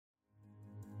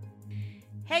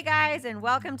Hey guys, and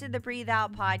welcome to the Breathe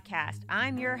Out podcast.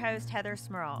 I'm your host, Heather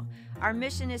Smurl. Our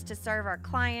mission is to serve our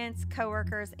clients,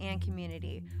 coworkers, and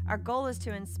community. Our goal is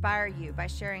to inspire you by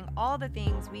sharing all the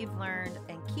things we've learned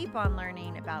and keep on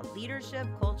learning about leadership,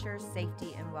 culture,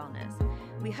 safety, and wellness.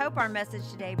 We hope our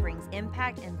message today brings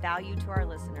impact and value to our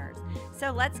listeners.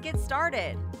 So let's get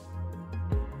started.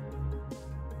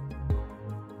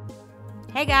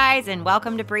 Hey guys, and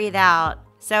welcome to Breathe Out.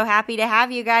 So happy to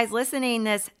have you guys listening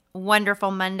this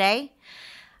wonderful Monday.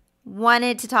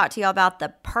 Wanted to talk to you about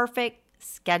the perfect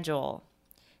schedule.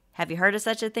 Have you heard of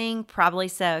such a thing? Probably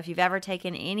so. If you've ever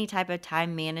taken any type of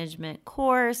time management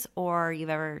course or you've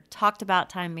ever talked about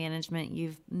time management,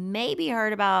 you've maybe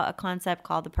heard about a concept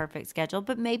called the perfect schedule,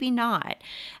 but maybe not.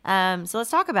 So let's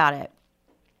talk about it.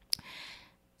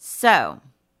 So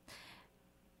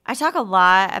I talk a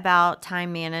lot about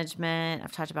time management.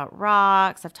 I've talked about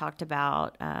rocks. I've talked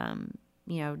about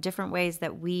different ways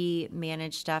that we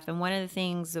manage stuff. And one of the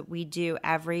things that we do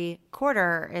every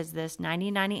quarter is this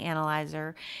 90/90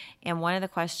 analyzer. And one of the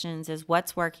questions is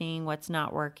what's working, what's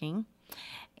not working.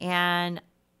 And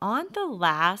on the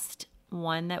last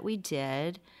one that we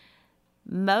did,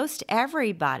 most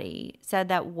everybody said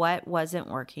that what wasn't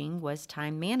working was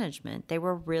time management. They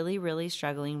were really, really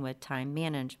struggling with time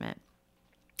management.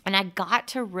 And I got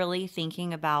to really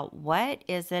thinking about what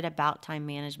is it about time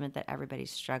management that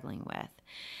everybody's struggling with?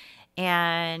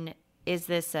 And is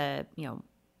this I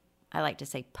like to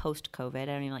say post-COVID. I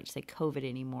don't even like to say COVID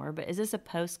anymore, but is this a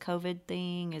post-COVID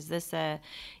thing? Is this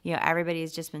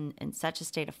everybody's just been in such a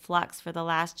state of flux for the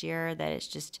last year that it's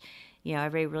just,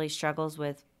 everybody really struggles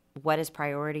with what is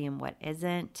priority and what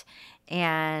isn't.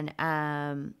 And,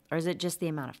 or is it just the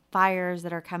amount of fires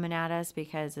that are coming at us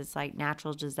because it's like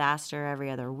natural disaster every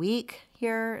other week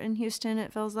here in Houston,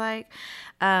 it feels like.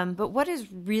 But what is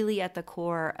really at the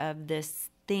core of this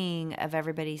thing of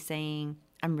everybody saying,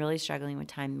 I'm really struggling with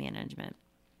time management?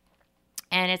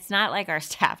 And it's not like our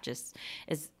staff just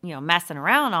is, messing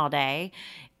around all day.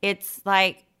 It's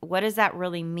like, what does that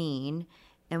really mean?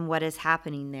 And what is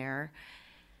happening there?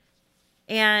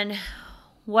 And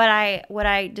what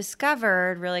I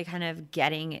discovered really kind of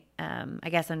getting, I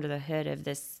guess, under the hood of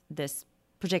this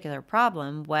particular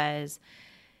problem was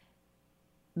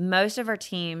most of our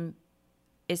team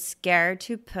is scared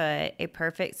to put a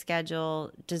perfect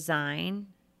schedule design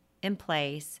in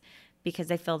place because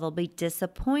they feel they'll be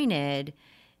disappointed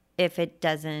if it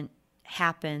doesn't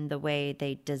happen the way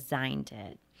they designed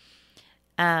it.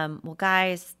 Well,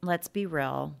 guys, let's be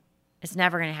real. It's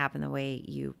never going to happen the way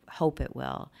you hope it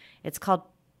will. It's called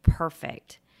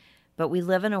perfect. But we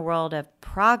live in a world of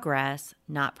progress,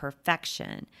 not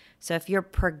perfection. So if you're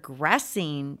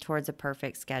progressing towards a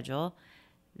perfect schedule,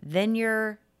 then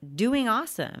you're doing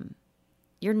awesome.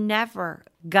 You're never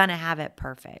going to have it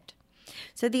perfect.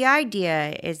 So the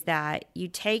idea is that you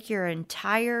take your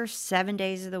entire 7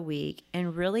 days of the week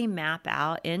and really map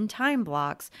out in time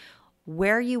blocks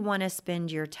where you want to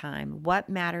spend your time, what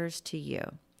matters to you.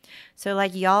 So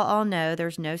like y'all all know,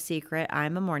 there's no secret.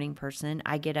 I'm a morning person.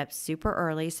 I get up super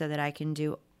early so that I can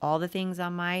do all the things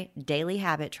on my daily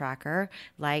habit tracker,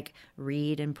 like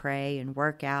read and pray and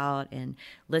work out and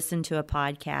listen to a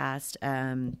podcast.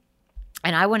 And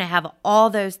I want to have all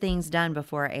those things done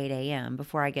before 8 a.m.,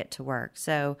 before I get to work.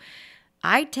 So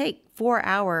I take 4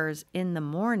 hours in the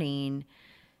morning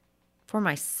for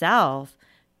myself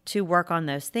to work on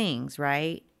those things,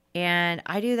 right? And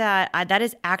I do that. That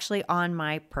is actually on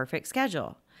my perfect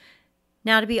schedule.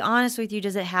 Now, to be honest with you,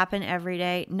 does it happen every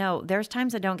day? No, there's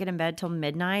times I don't get in bed till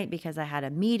midnight because I had a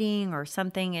meeting or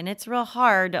something, and it's real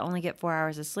hard to only get 4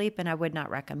 hours of sleep, and I would not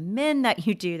recommend that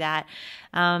you do that,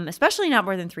 especially not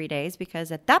more than 3 days,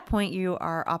 because at that point you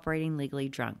are operating legally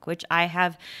drunk, which I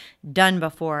have done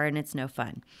before, and it's no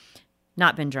fun.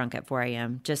 Not been drunk at 4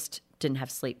 a.m., just didn't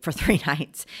have sleep for 3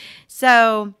 nights.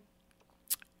 So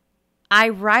I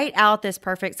write out this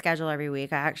perfect schedule every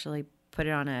week. I actually put it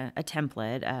on a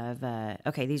template of,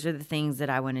 okay, these are the things that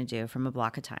I want to do from a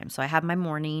block of time. So I have my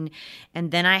morning,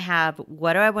 and then I have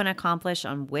what do I want to accomplish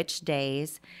on which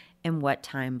days and what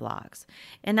time blocks.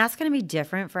 And that's going to be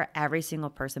different for every single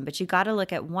person. But you got to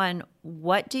look at one,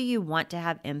 what do you want to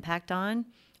have impact on?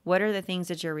 What are the things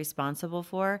that you're responsible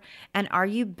for? And are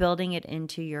you building it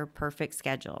into your perfect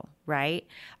schedule, right?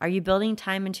 Are you building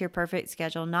time into your perfect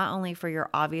schedule, not only for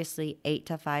your obviously 8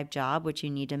 to 5 job, which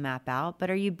you need to map out, but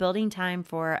are you building time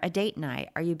for a date night?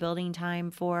 Are you building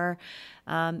time for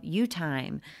you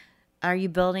time? Are you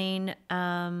building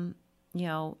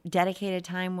dedicated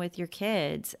time with your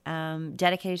kids,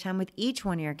 dedicated time with each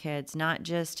one of your kids, not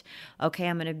just, okay,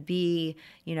 I'm going to be,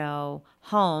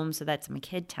 home. So that's my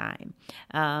kid time.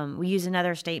 We use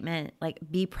another statement like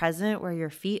be present where your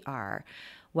feet are.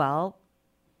 Well,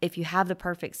 if you have the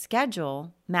perfect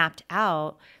schedule mapped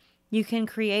out, you can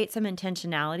create some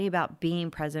intentionality about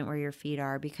being present where your feet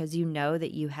are because you know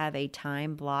that you have a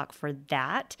time block for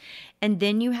that. And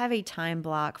then you have a time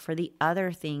block for the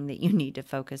other thing that you need to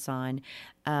focus on,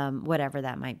 whatever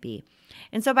that might be.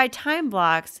 And so by time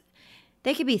blocks,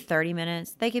 they could be 30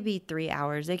 minutes, they could be 3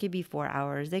 hours, they could be 4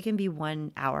 hours, they can be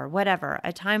 1 hour, whatever.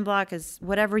 A time block is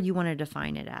whatever you want to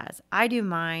define it as. I do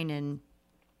mine in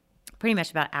pretty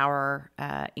much about hour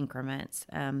increments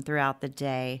throughout the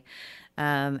day,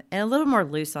 and a little more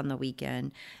loose on the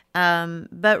weekend.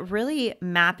 But really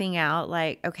mapping out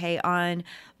like, okay, on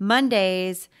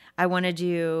Mondays, I want to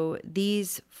do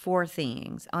these 4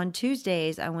 things. On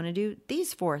Tuesdays, I want to do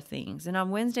these 4 things. And on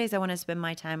Wednesdays, I want to spend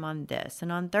my time on this.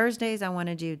 And on Thursdays, I want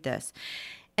to do this.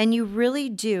 And you really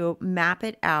do map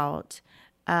it out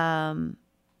all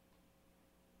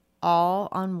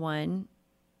on one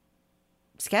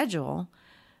schedule,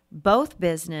 both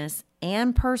business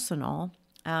and personal.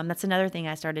 That's another thing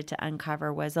I started to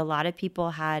uncover was a lot of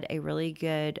people had a really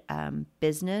good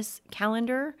business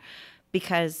calendar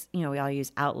because, we all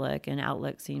use Outlook and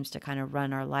Outlook seems to kind of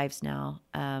run our lives now.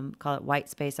 Call it white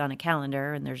space on a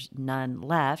calendar and there's none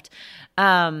left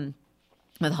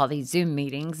with all these Zoom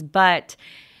meetings. But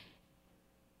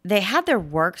they had their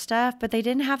work stuff, but they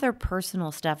didn't have their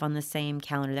personal stuff on the same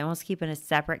calendar. They almost keep in a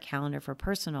separate calendar for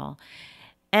personal.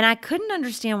 And I couldn't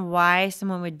understand why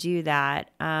someone would do that.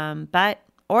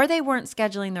 Or they weren't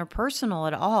scheduling their personal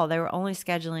at all. They were only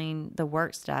scheduling the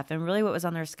work stuff. And really what was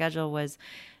on their schedule was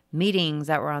meetings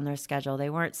that were on their schedule. They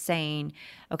weren't saying,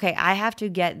 okay, I have to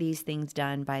get these things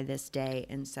done by this day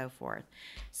and so forth.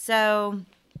 So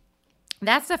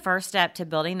that's the first step to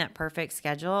building that perfect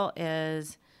schedule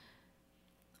is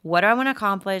what do I want to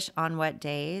accomplish on what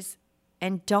days?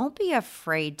 And don't be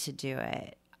afraid to do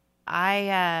it.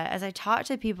 As I talk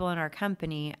to people in our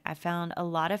company, I found a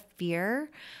lot of fear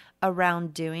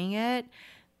around doing it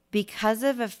because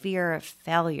of a fear of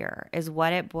failure is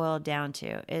what it boiled down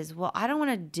to is, well, I don't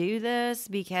want to do this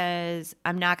because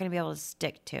I'm not going to be able to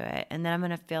stick to it. And then I'm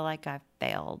going to feel like I've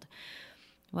failed.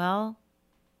 Well,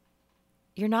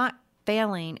 you're not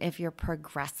failing if you're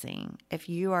progressing. If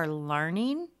you are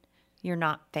learning, you're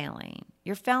not failing.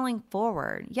 You're failing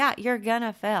forward. Yeah, you're going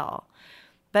to fail.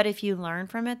 But if you learn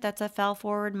from it, that's a fell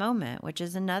forward moment, which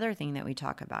is another thing that we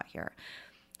talk about here.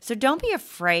 So don't be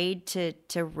afraid to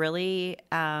really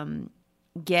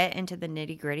get into the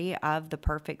nitty gritty of the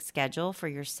perfect schedule for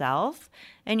yourself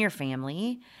and your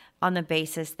family on the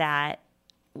basis that,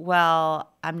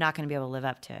 well, I'm not going to be able to live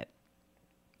up to it.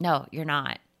 No, you're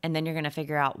not. And then you're going to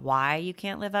figure out why you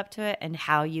can't live up to it and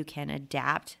how you can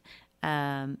adapt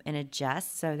and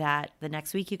adjust so that the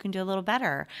next week you can do a little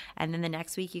better. And then the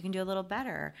next week you can do a little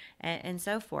better and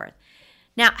so forth.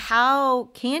 Now, how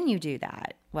can you do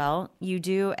that? Well, you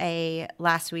do a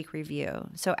last week review.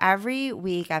 So every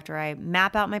week after I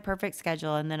map out my perfect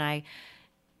schedule and then I,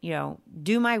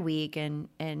 do my week and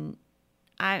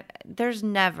there's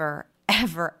never,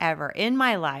 ever in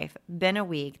my life been a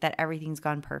week that everything's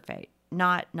gone perfect.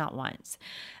 Not once.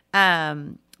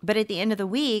 But at the end of the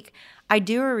week, I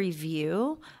do a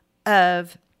review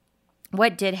of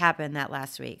what did happen that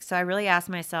last week. So I really asked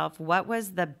myself, what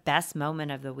was the best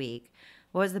moment of the week?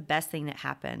 What was the best thing that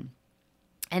happened?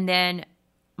 And then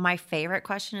my favorite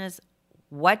question is,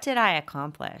 what did I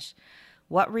accomplish?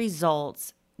 What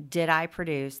results did I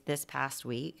produce this past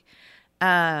week?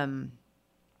 And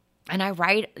I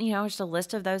write, just a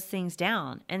list of those things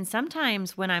down. And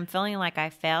sometimes when I'm feeling like I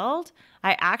failed,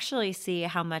 I actually see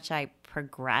how much I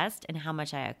progressed and how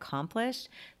much I accomplished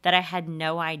that I had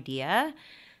no idea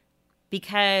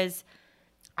because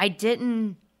I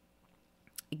didn't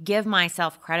give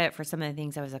myself credit for some of the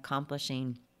things I was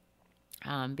accomplishing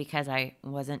because I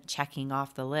wasn't checking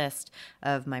off the list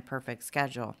of my perfect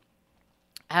schedule.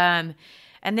 And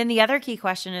then the other key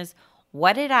question is,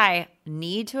 what did I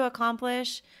need to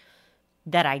accomplish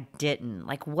that I didn't?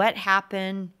 Like what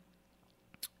happened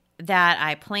that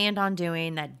I planned on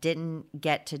doing that didn't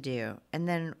get to do? And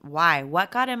then why?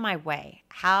 What got in my way?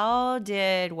 How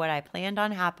did what I planned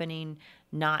on happening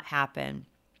not happen?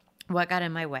 What got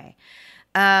in my way?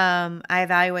 I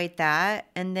evaluate that.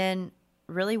 And then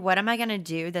really, what am I going to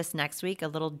do this next week a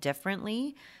little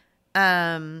differently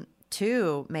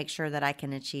to make sure that I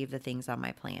can achieve the things on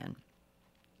my plan?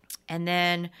 And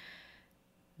then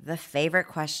the favorite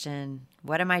question,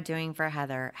 what am I doing for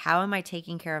Heather? How am I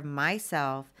taking care of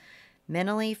myself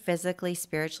mentally, physically,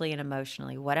 spiritually, and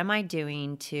emotionally. What am I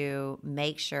doing to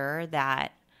make sure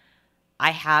that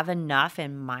I have enough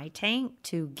in my tank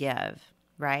to give,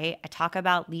 right? I talk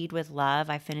about lead with love.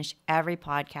 I finish every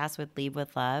podcast with lead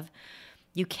with love.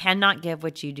 You cannot give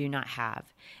what you do not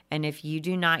have. And if you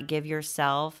do not give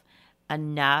yourself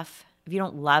enough, if you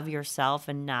don't love yourself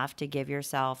enough to give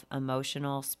yourself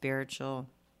emotional, spiritual,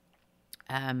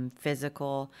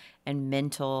 physical, and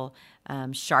mental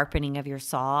sharpening of your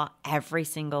saw every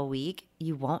single week,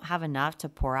 you won't have enough to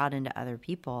pour out into other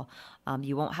people.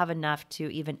 You won't have enough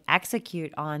to even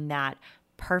execute on that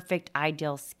perfect,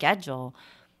 ideal schedule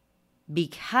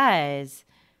because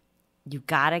you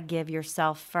got to give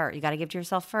yourself first. You got to give to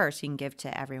yourself first so you can give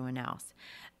to everyone else.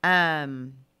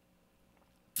 And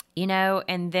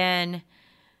then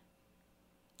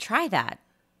try that.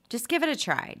 Just give it a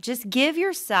try. Just give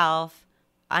yourself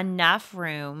enough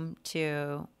room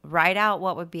to write out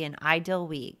what would be an ideal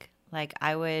week. Like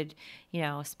I would,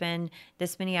 spend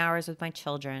this many hours with my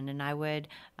children, and I would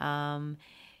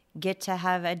get to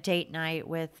have a date night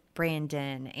with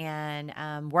Brandon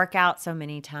and work out so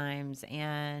many times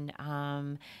and,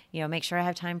 make sure I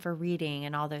have time for reading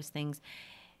and all those things.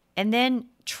 And then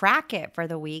track it for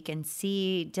the week and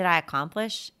see, did I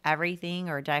accomplish everything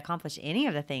or did I accomplish any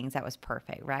of the things that was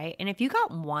perfect, right? And if you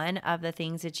got one of the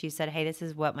things that you said, hey, this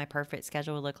is what my perfect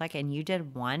schedule would look like, and you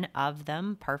did one of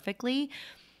them perfectly,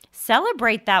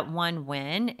 celebrate that one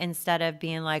win instead of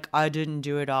being like, I didn't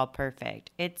do it all perfect.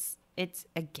 It's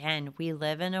again, we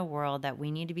live in a world that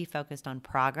we need to be focused on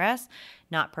progress,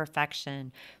 not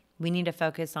perfection. We need to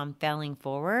focus on failing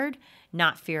forward,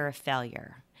 not fear of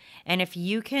failure. And if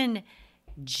you can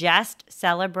just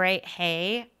celebrate,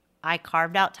 hey, I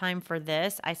carved out time for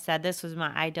this. I said this was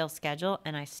my ideal schedule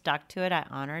and I stuck to it. I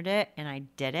honored it and I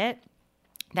did it.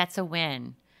 That's a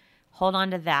win. Hold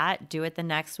on to that. Do it the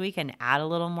next week and add a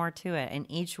little more to it. And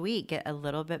each week get a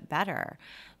little bit better.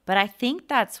 But I think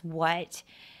that's what,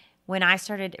 when I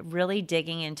started really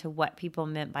digging into what people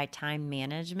meant by time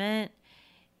management,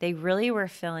 they really were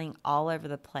feeling all over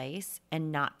the place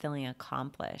and not feeling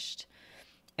accomplished.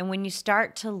 And when you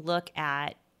start to look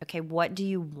at, okay, what do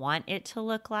you want it to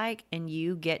look like? And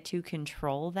you get to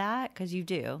control that, because you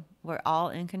do. We're all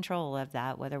in control of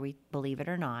that, whether we believe it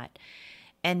or not.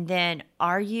 And then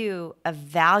are you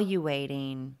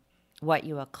evaluating what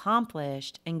you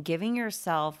accomplished and giving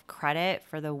yourself credit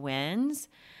for the wins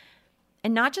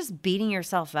and not just beating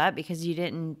yourself up because you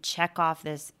didn't check off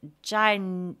this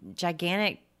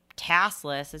gigantic task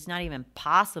list? It's not even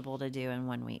possible to do in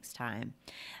 1 week's time.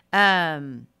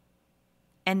 And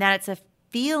that it's a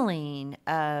feeling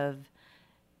of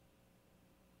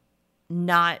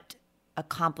not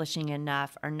accomplishing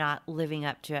enough or not living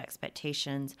up to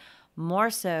expectations, more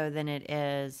so than it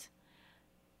is,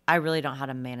 I really don't know how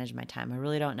to manage my time. I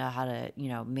really don't know how to,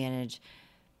 manage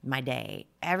my day.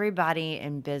 Everybody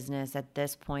in business at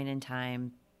this point in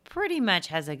time pretty much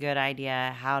has a good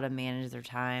idea how to manage their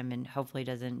time and hopefully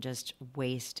doesn't just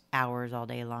waste hours all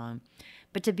day long.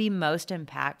 But to be most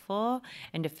impactful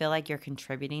and to feel like you're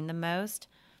contributing the most,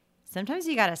 sometimes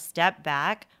you got to step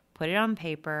back, put it on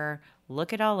paper,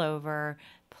 look it all over,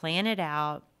 plan it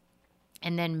out,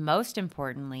 and then most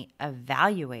importantly,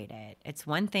 evaluate it. It's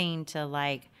one thing to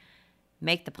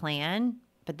make the plan,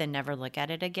 but then never look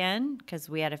at it again, because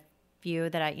we had a few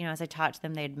that as I taught to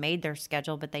them, they had made their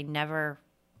schedule, but they never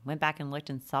went back and looked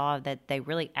and saw that they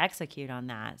really execute on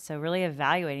that. So really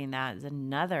evaluating that is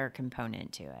another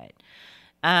component to it.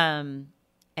 And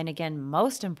again,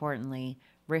 most importantly,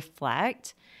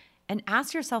 reflect and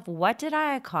ask yourself, what did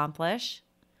I accomplish?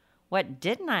 What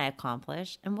didn't I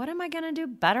accomplish? And what am I going to do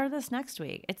better this next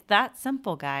week? It's that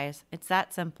simple, guys. It's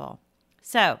that simple.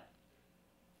 So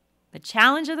the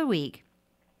challenge of the week,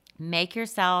 make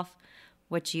yourself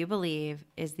what you believe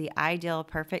is the ideal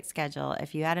perfect schedule.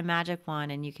 If you had a magic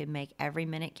wand and you could make every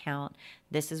minute count,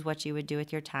 this is what you would do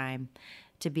with your time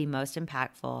to be most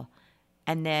impactful.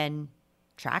 And then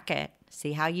track it,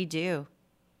 see how you do.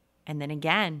 And then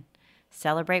again,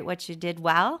 celebrate what you did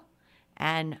well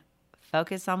and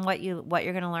focus on what you're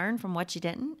going to learn from what you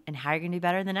didn't and how you're going to do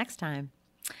better the next time.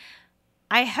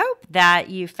 I hope that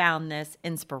you found this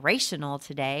inspirational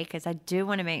today, because I do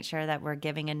want to make sure that we're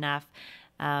giving enough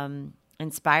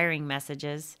inspiring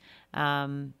messages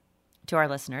to our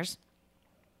listeners.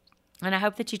 And I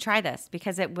hope that you try this,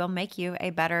 because it will make you a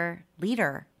better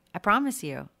leader. I promise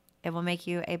you. It will make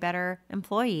you a better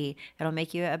employee. It'll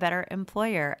make you a better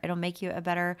employer. It'll make you a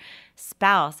better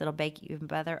spouse. It'll make you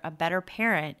a better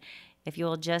parent if you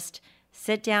will just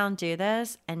sit down, do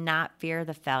this, and not fear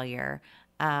the failure.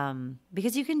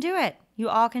 Because you can do it. You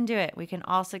all can do it. We can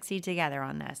all succeed together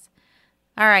on this.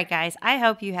 All right, guys, I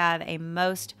hope you have a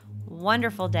most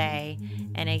wonderful day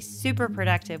and a super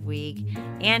productive week.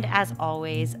 And as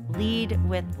always, lead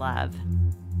with love.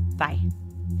 Bye.